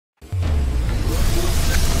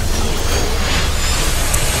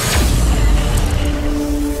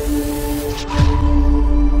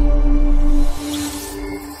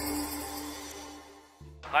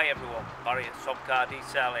Gary at Top Car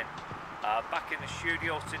Detailing. Back in the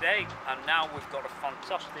studio today, and now we've got a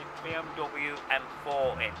fantastic BMW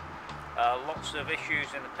M4 in. Lots of issues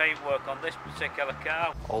in the paintwork on this particular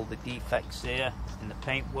car. All the defects here in the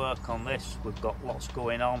paintwork on this, we've got lots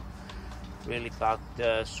going on. Really bad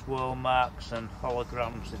swirl marks and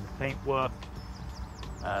holograms in the paintwork.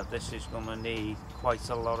 This is going to need quite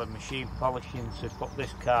a lot of machine polishing to put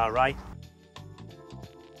this car right.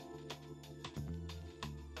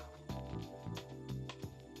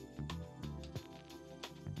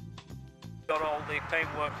 Got all the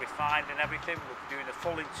paintwork refined and everything. We're doing the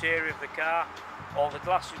full interior of the car. All the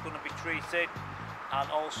glass is going to be treated,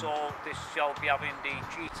 and also this shall be having the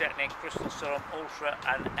G-Technique Crystal Serum Ultra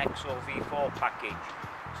and XO V4 package.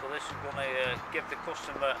 So this is going to give the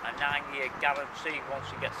customer a 9-year guarantee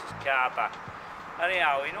once he gets his car back.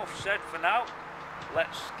 Anyhow, enough said for now.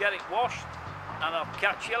 Let's get it washed and I'll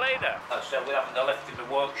catch you later. As I said, we're having the lift in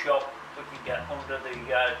the workshop. We can get under the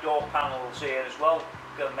door panels here as well.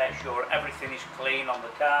 We're going to make sure everything is clean on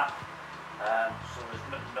the car, so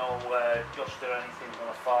there's no dust or anything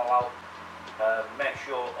going to fall out. Make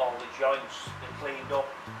sure all the joints are cleaned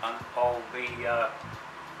up, and all the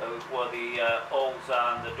where the holes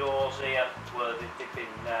are and the doors here, where they're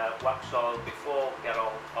dipping wax oil before, get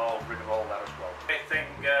all rid of all that as well. Everything,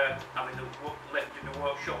 having the lift in the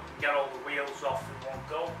workshop, and get all the wheels off in one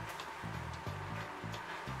go.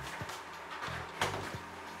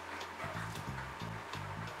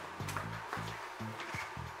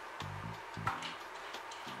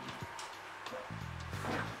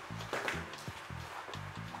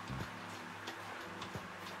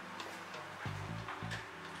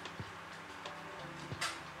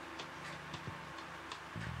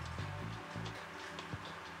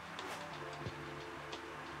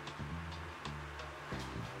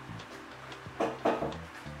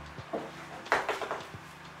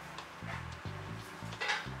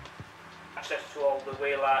 Access to all the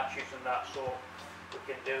wheel arches and that, so we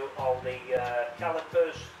can do all the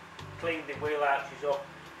calipers, clean the wheel arches up,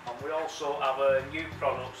 and we also have a new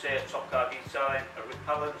product here at Top Car Detailing, a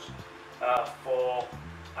repellent for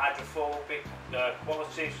hydrophobic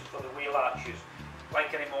qualities for the wheel arches.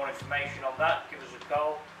 Like any more information on that, give us a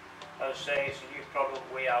call. As I say, it's a new product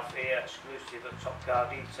we have here exclusive at Top Car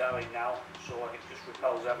Detailing now, so it just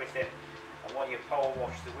repels everything. And when you power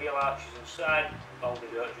wash the wheel arches inside, all the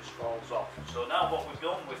dirt just falls off. So now what we've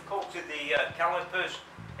done, we've coated the calipers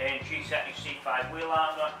in G-Technique C5 wheel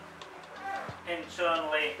armour.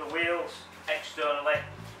 Internally the wheels, externally,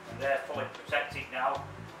 and they're fully protected now.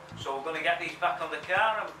 So we're going to get these back on the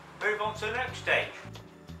car and move on to the next stage.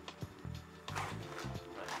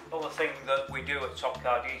 Another thing that we do at Top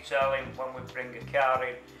Car Detailing, when we bring a car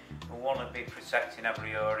in, we want to be protecting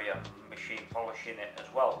every area, machine polishing it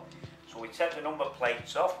as well. So we take the number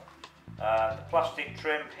plates off. The plastic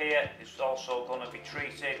trim here is also going to be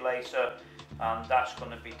treated later, and that's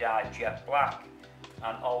going to be dyed jet black.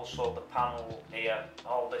 And also the panel here,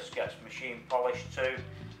 all this gets machine polished too.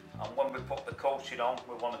 And when we put the coating on,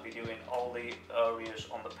 we want to be doing all the areas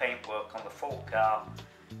on the paintwork on the full car,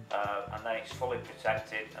 and then it's fully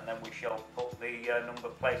protected, and then we shall put the number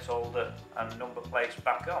plate holder and number plates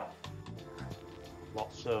back on.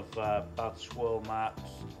 Lots of bad swirl marks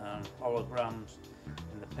and holograms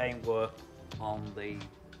in the paintwork on the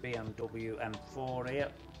BMW M4 here.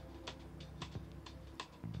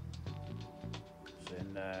 It's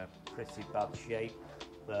in pretty bad shape.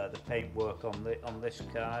 The paintwork on this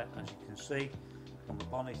car, as you can see on the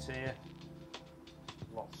bonnet here,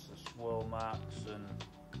 lots of swirl marks and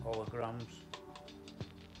holograms.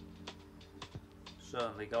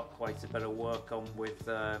 Certainly got quite a bit of work on with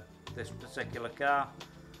this particular car.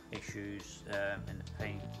 Issues in the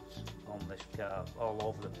paint on this car all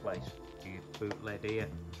over the place. The boot lid here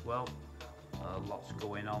as well. Lots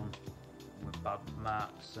going on with bad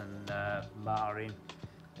marks and marring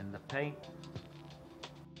in the paint.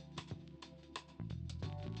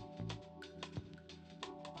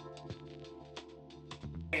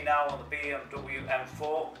 Now on the BMW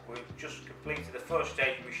M4, we've just completed the first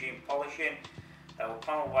stage of machine polishing. We'll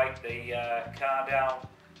panel wipe the car down,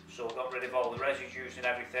 so got rid of all the residues and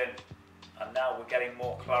everything, and now we're getting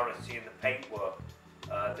more clarity in the paintwork.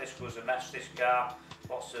 This was a mess, this car,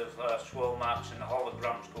 lots of swirl marks and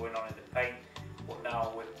holograms going on in the paint, but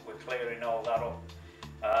now we're clearing all that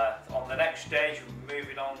up. On the next stage, we're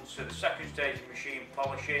moving on to the second stage of machine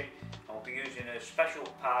polishing, and we'll be using a special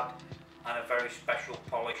pad and a very special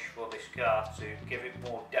polish for this car to give it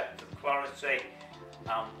more depth of clarity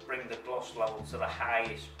and bring the gloss level to the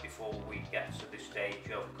highest before we get to the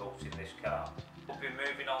stage of coating this car. We'll be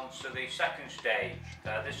moving on to the second stage.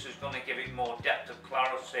 This is going to give it more depth of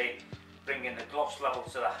clarity bringing the gloss level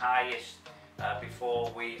to the highest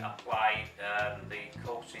before we apply the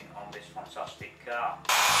coating on this fantastic car.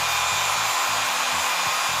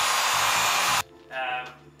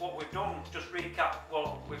 What we've done, just recap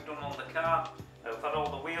what we've done on the car. We've had all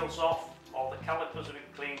the wheels off, all the calipers have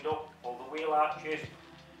been cleaned up, all the wheel arches.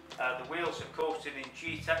 The wheels are coated in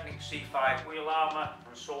G-Technic C5 wheel armour,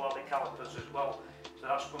 and so are the calipers as well. So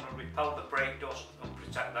that's going to repel the brake dust and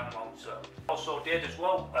protect them long term. Also did as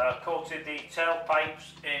well, coated the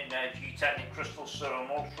tailpipes in G-Technic Crystal Serum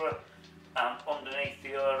Ultra, and underneath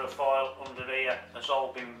the aerofoil under here has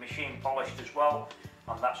all been machine polished as well,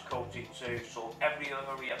 and that's coated too, so every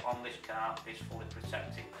area on this car is fully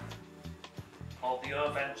protected. All the air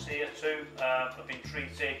vents here too have been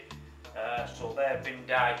treated, so they've been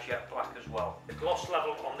dyed jet black as well. The gloss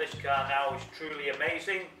level on this car now is truly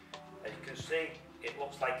amazing. As you can see, it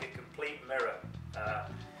looks like a complete mirror,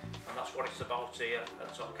 and that's what it's about here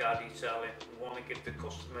at Top Car Detailing. We want to give the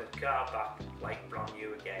customer the car back like brand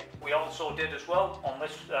new again. We also did as well on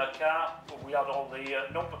this car, we had all the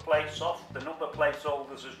number plates off, the number plate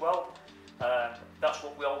holders as well. That's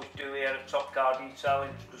what we always do here at Top Car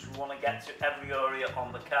Detailing, because we want to get to every area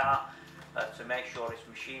on the car to make sure it's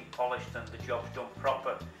machine polished and the job's done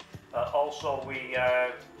proper. Also we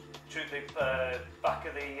took the back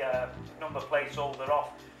of the number plate holder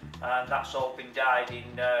off, and that's all been dyed in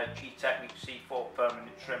G-Technic C4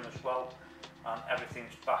 permanent trim as well, and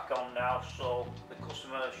everything's back on now, so the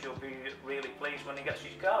customer should be really pleased when he gets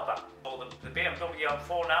his car back. So the BMW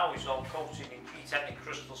M4 now is all coated in G-Technic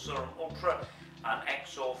Crystal Serum Ultra and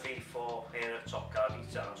XOV4 here at Top Car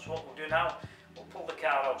Detailing. So what we'll do now, we'll pull the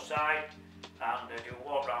car outside and do a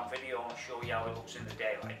walk around video and show you how it looks in the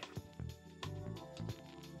daylight.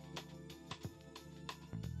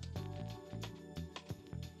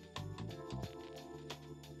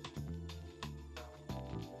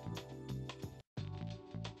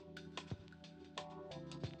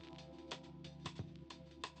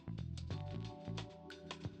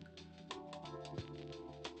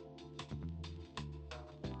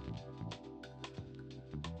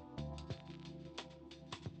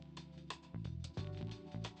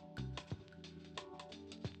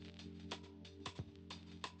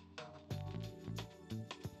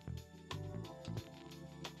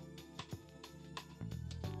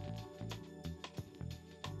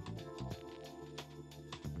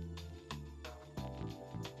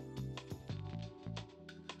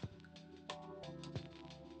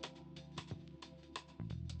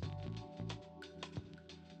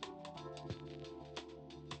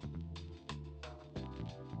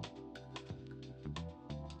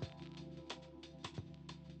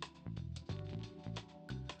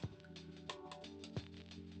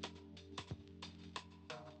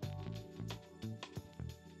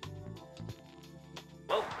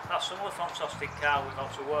 Well, that's another fantastic car we've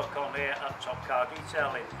got to work on here at Top Car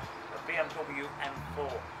Detailing, a BMW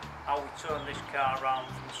M4. How we turn this car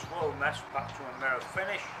around from a swirl mess back to a mirror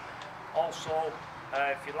finish. Also,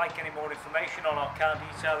 if you'd like any more information on our car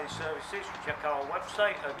detailing services, check our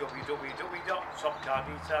website at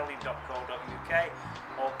www.topcardetailing.co.uk,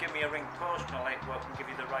 or give me a ring personally where I can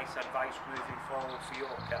give you the right advice moving forward for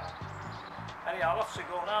your car. Anyhow, I'll have to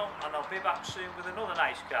go now, and I'll be back soon with another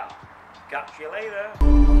nice car. Catch you later.